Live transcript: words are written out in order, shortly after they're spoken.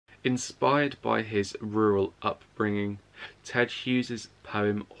Inspired by his rural upbringing, Ted Hughes'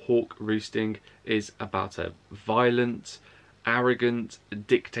 poem Hawk Roosting is about a violent, arrogant,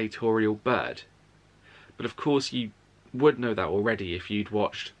 dictatorial bird. But of course you would know that already if you'd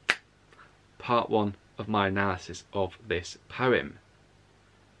watched part 1 of my analysis of this poem.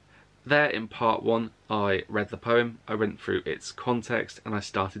 There in part 1 I read the poem, I went through its context, and I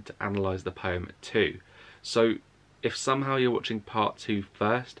started to analyse the poem too. So if somehow you're watching part 2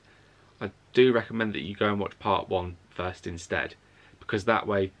 first, I do recommend that you go and watch part 1 first instead, because that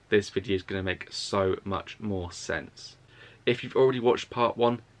way this video is going to make so much more sense. If you've already watched part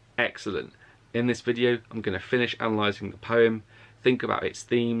 1, excellent. In this video I'm going to finish analysing the poem, think about its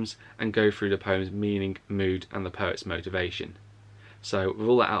themes, and go through the poem's meaning, mood and the poet's motivation. So with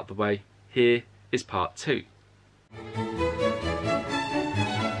all that out of the way, here is part 2.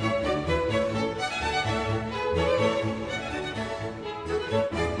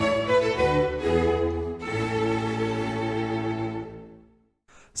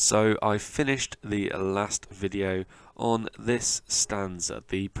 So I finished the last video on this stanza,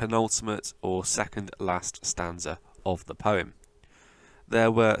 the penultimate or second last stanza of the poem. There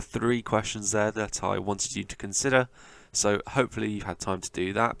were 3 questions there that I wanted you to consider, so hopefully you've had time to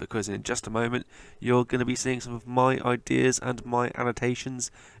do that, because in just a moment you're going to be seeing some of my ideas and my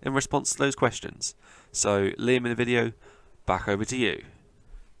annotations in response to those questions. So Liam in the video, back over to you.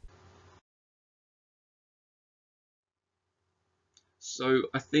 So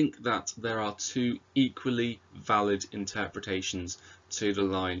I think that there are 2 equally valid interpretations to the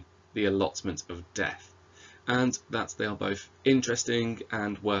line, the allotment of death, and that they are both interesting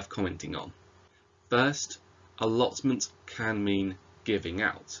and worth commenting on. First, allotment can mean giving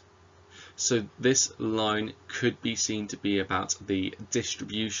out. So this line could be seen to be about the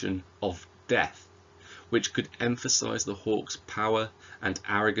distribution of death, which could emphasise the hawk's power and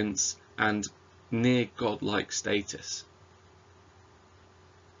arrogance and near godlike status.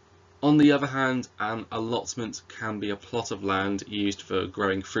 On the other hand, an allotment can be a plot of land used for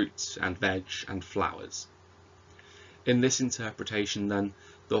growing fruits and veg and flowers. In this interpretation then,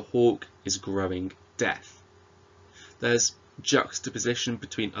 the hawk is growing death. There's juxtaposition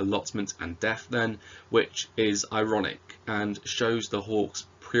between allotment and death then, which is ironic and shows the hawk's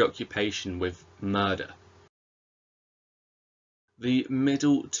preoccupation with murder. The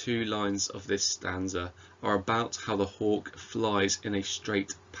middle 2 lines of this stanza are about how the hawk flies in a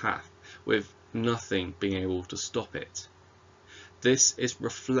straight path, with nothing being able to stop it. This is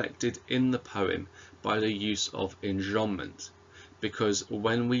reflected in the poem by the use of enjambment, because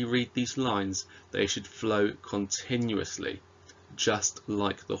when we read these lines they should flow continuously, just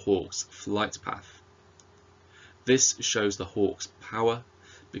like the hawk's flight path. This shows the hawk's power,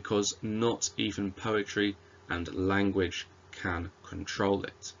 because not even poetry and language can control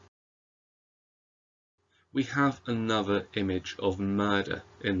it. We have another image of murder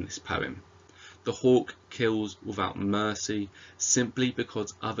in this poem. The hawk kills without mercy simply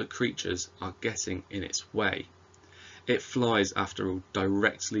because other creatures are getting in its way. It flies, after all,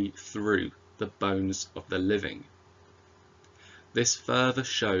 directly through the bones of the living. This further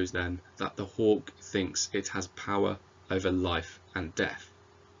shows then that the hawk thinks it has power over life and death.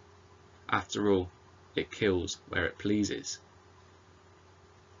 After all, it kills where it pleases.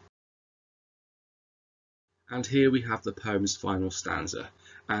 And here we have the poem's final stanza,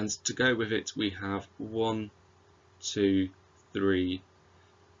 and to go with it we have 1, 2, 3,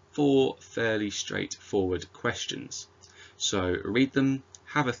 4 fairly straightforward questions. So read them,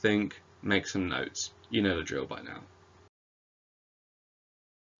 have a think, make some notes. You know the drill by now.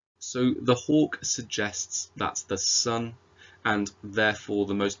 So the hawk suggests that the sun, and therefore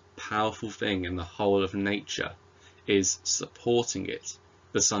the most powerful thing in the whole of nature, is supporting it.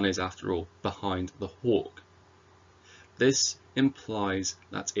 The sun is, after all, behind the hawk. This implies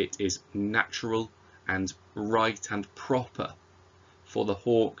that it is natural and right and proper for the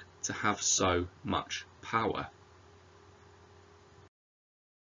hawk to have so much power.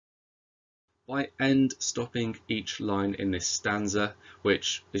 By end stopping each line in this stanza,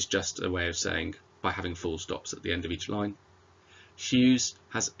 which is just a way of saying by having full stops at the end of each line, Hughes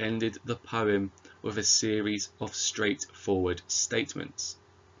has ended the poem with a series of straightforward statements.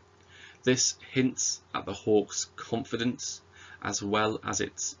 This hints at the hawk's confidence as well as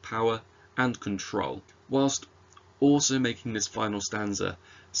its power and control, whilst also making this final stanza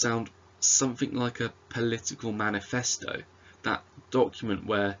sound something like a political manifesto, that document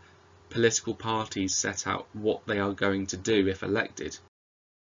where political parties set out what they are going to do if elected.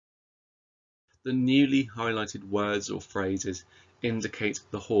 The newly highlighted words or phrases indicate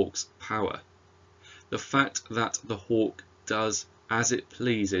the hawk's power. The fact that the hawk does as it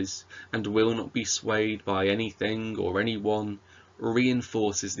pleases and will not be swayed by anything or anyone,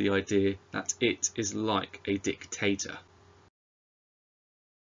 reinforces the idea that it is like a dictator.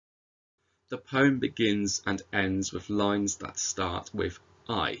 The poem begins and ends with lines that start with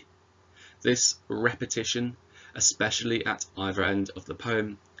I. This repetition, especially at either end of the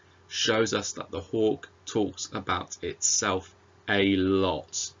poem, shows us that the hawk talks about itself a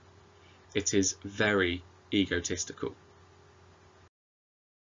lot. It is very egotistical.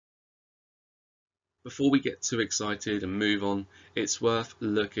 Before we get too excited and move on, it's worth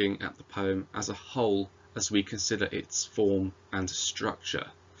looking at the poem as a whole as we consider its form and structure.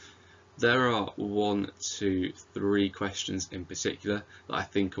 There are 1, 2, 3 questions in particular that I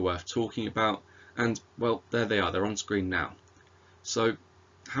think are worth talking about, and well, there they are, they're on screen now. So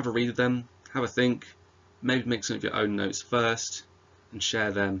have a read of them, have a think, maybe make some of your own notes first, and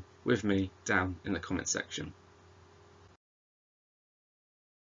share them with me down in the comment section.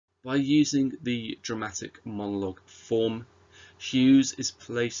 By using the dramatic monologue form, Hughes is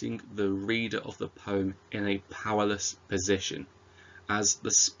placing the reader of the poem in a powerless position, as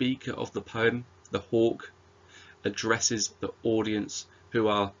the speaker of the poem, the hawk, addresses the audience who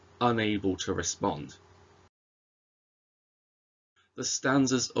are unable to respond. The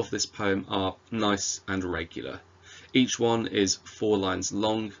stanzas of this poem are nice and regular. Each one is 4 lines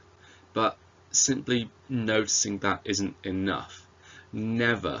long, but simply noticing that isn't enough.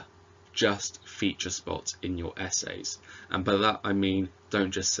 Never just feature spots in your essays, and by that I mean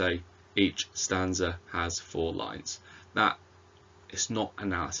don't just say each stanza has 4 lines. That is not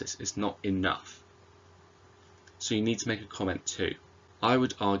analysis, it's not enough. So you need to make a comment too. I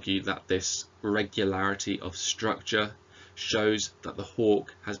would argue that this regularity of structure shows that the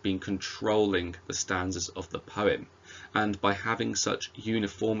hawk has been controlling the stanzas of the poem, and by having such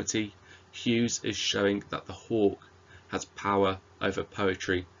uniformity, Hughes is showing that the hawk has power over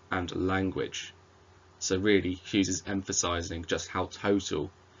poetry and language. So really, Hughes is emphasising just how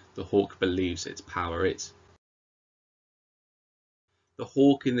total the hawk believes its power is. The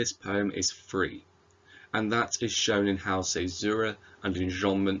hawk in this poem is free, and that is shown in how caesura and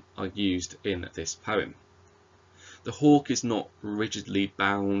enjambment are used in this poem. The hawk is not rigidly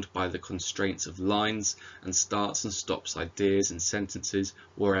bound by the constraints of lines and starts and stops ideas and sentences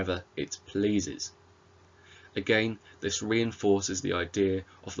wherever it pleases. Again, this reinforces the idea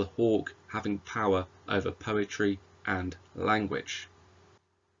of the hawk having power over poetry and language.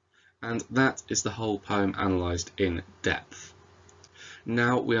 And that is the whole poem analysed in depth.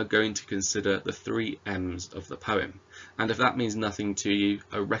 Now we are going to consider the 3 M's of the poem, and if that means nothing to you,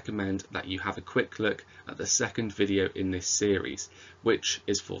 I recommend that you have a quick look at the second video in this series, which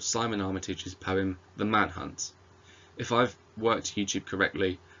is for Simon Armitage's poem The Manhunt. If I've worked YouTube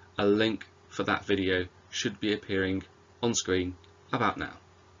correctly, a link for that video should be appearing on screen about now.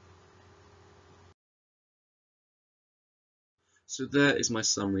 So there is my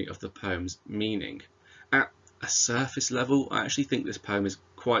summary of the poem's meaning. At a surface level, I actually think this poem is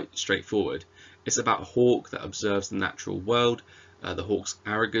quite straightforward. It's about a hawk that observes the natural world. The hawk's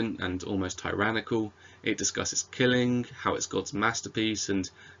arrogant and almost tyrannical. It discusses killing, how it's God's masterpiece, and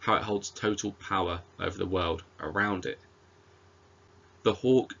how it holds total power over the world around it. The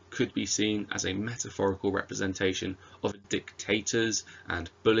hawk could be seen as a metaphorical representation of dictators and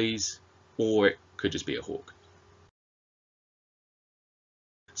bullies, or it could just be a hawk.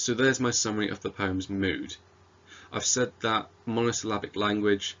 So there's my summary of the poem's mood. I've said that monosyllabic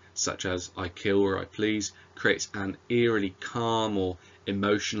language, such as I kill or I please, creates an eerily calm or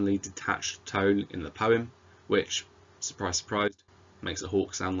emotionally detached tone in the poem, which, surprise surprise, makes a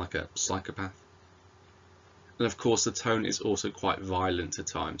hawk sound like a psychopath. And of course the tone is also quite violent at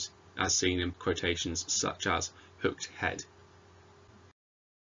times, as seen in quotations such as hooked head.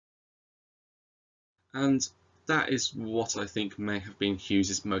 And that is what I think may have been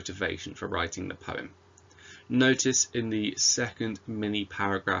Hughes's motivation for writing the poem. Notice in the second mini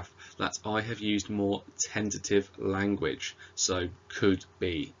paragraph that I have used more tentative language, so could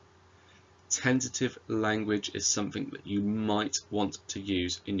be. Tentative language is something that you might want to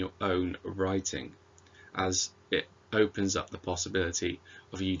use in your own writing, as it opens up the possibility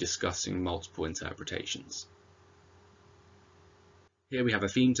of you discussing multiple interpretations. Here we have a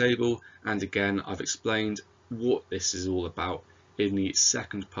theme table, and again I've explained what this is all about in the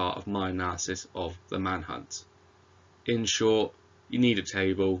second part of my analysis of The Manhunt. In short, you need a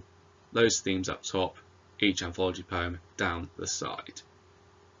table, those themes up top, each anthology poem down the side.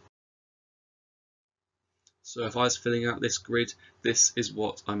 So if I was filling out this grid, this is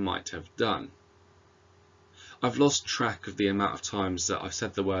what I might have done. I've lost track of the amount of times that I've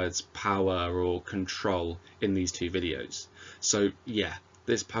said the words power or control in these two videos. So yeah,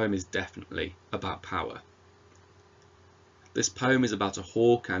 this poem is definitely about power. This poem is about a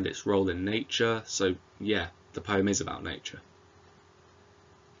hawk and its role in nature, so yeah, the poem is about nature.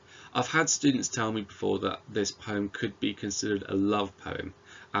 I've had students tell me before that this poem could be considered a love poem,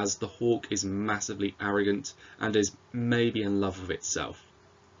 as the hawk is massively arrogant and is maybe in love with itself.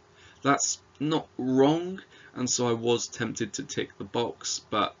 That's not wrong, and so I was tempted to tick the box,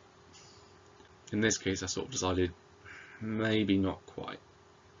 but in this case I sort of decided maybe not quite.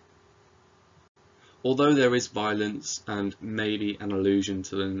 Although there is violence and maybe an allusion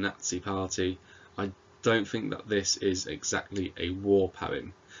to the Nazi Party, I don't think that this is exactly a war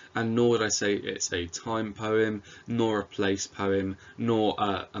poem, and nor would I say it's a time poem, nor a place poem, nor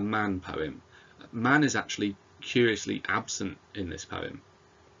a man poem. Man is actually curiously absent in this poem.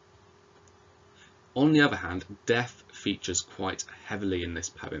 On the other hand, death features quite heavily in this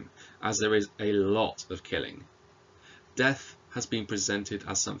poem, as there is a lot of killing. Death has been presented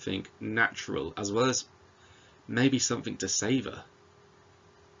as something natural, as well as maybe something to savour.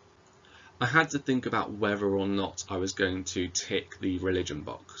 I had to think about whether or not I was going to tick the religion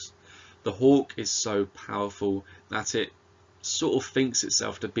box. The hawk is so powerful that it sort of thinks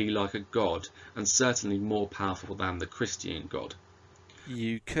itself to be like a god, and certainly more powerful than the Christian god.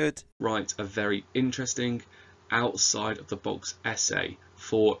 You could write a very interesting, outside of the box essay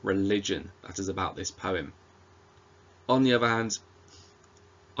for religion that is about this poem. On the other hand,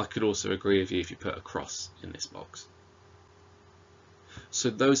 I could also agree with you if you put a cross in this box. So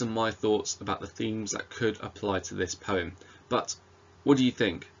those are my thoughts about the themes that could apply to this poem. But what do you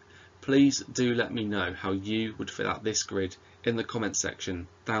think? Please do let me know how you would fill out this grid in the comments section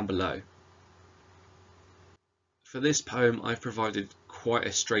down below. For this poem, I've provided quite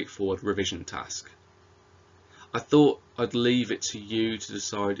a straightforward revision task. I thought I'd leave it to you to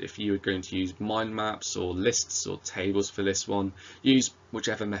decide if you were going to use mind maps or lists or tables for this one. Use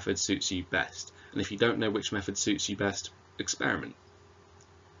whichever method suits you best, and if you don't know which method suits you best, experiment.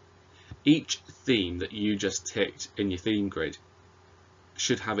 Each theme that you just ticked in your theme grid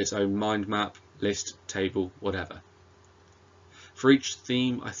should have its own mind map, list, table, whatever. For each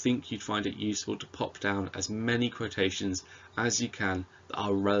theme, I think you'd find it useful to pop down as many quotations as you can that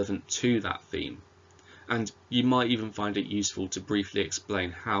are relevant to that theme. And you might even find it useful to briefly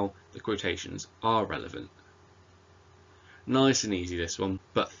explain how the quotations are relevant. Nice and easy this one,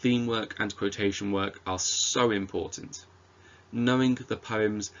 but theme work and quotation work are so important. Knowing the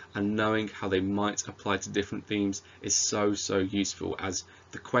poems and knowing how they might apply to different themes is so useful, as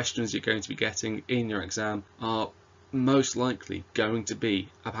the questions you're going to be getting in your exam are most likely going to be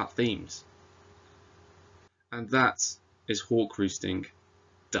about themes. And that is Hawk Roosting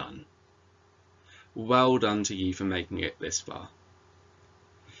done. Well done to you for making it this far.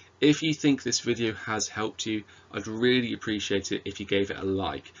 If you think this video has helped you, I'd really appreciate it if you gave it a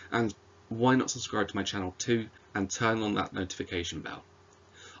like, and why not subscribe to my channel too and turn on that notification bell.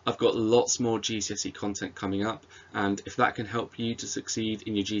 I've got lots more GCSE content coming up, and if that can help you to succeed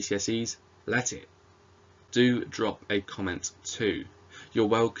in your GCSEs, let it. Do drop a comment too. You're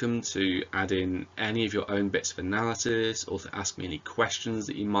welcome to add in any of your own bits of analysis or to ask me any questions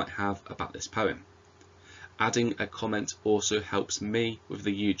that you might have about this poem. Adding a comment also helps me with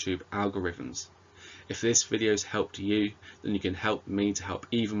the YouTube algorithms. If this video's helped you, then you can help me to help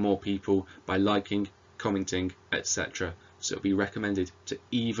even more people by liking, commenting, etc. so it'll be recommended to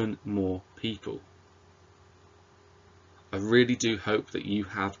even more people. I really do hope that you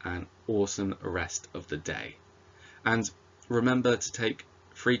have an awesome rest of the day. And remember to take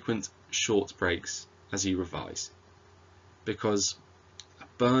frequent short breaks as you revise, because a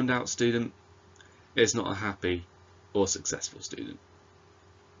burned out student is not a happy or successful student.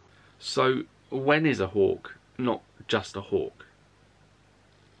 So when is a hawk not just a hawk?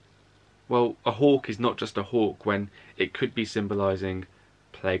 Well, a hawk is not just a hawk when it could be symbolising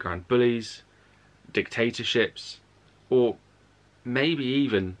playground bullies, dictatorships, or maybe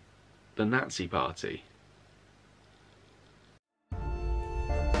even the Nazi Party.